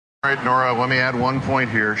All right, Nora, let me add one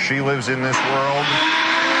point here. She lives in this world.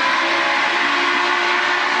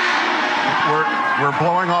 We're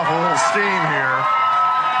blowing off a little steam here.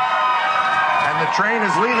 And the train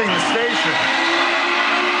is leaving the station.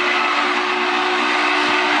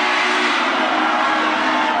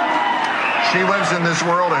 She lives in this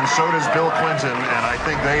world, and so does Bill Clinton, and I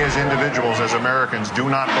think they, as individuals, as Americans,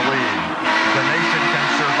 do not believe the nation can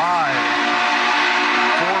survive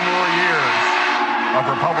 4 more years of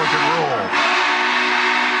Republican rule.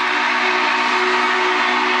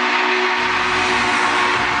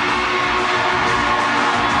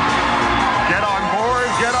 Get on board,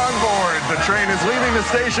 get on board. The train is leaving the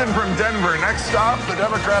station from Denver. Next stop, the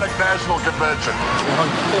Democratic National Convention.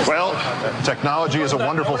 Well, technology is a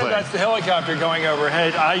wonderful thing. That's the helicopter going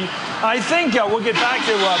overhead. I think we'll get back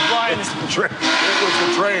to Brian. It was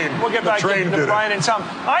the train. We'll get back to Brian and Tom.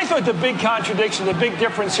 I thought the big contradiction, the big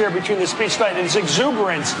difference here between the speech tonight and its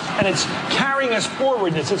exuberance and its carrying us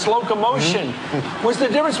forward, its locomotion, was the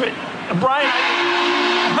difference between Brian.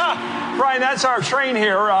 Brian, that's our train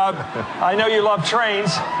here. I know you love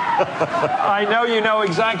trains. I know you know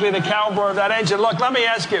exactly the caliber of that engine. Look, let me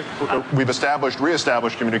ask you. We've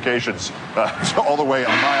reestablished communications all the way a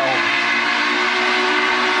mile.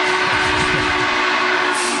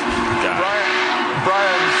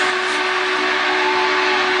 Brian.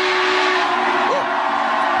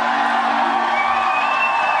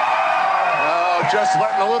 Just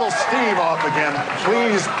letting a little steam off again.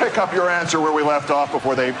 Please pick up your answer where we left off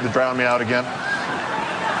before they drown me out again.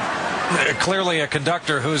 Clearly a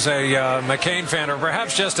conductor who's a McCain fan or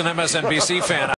perhaps just an MSNBC fan.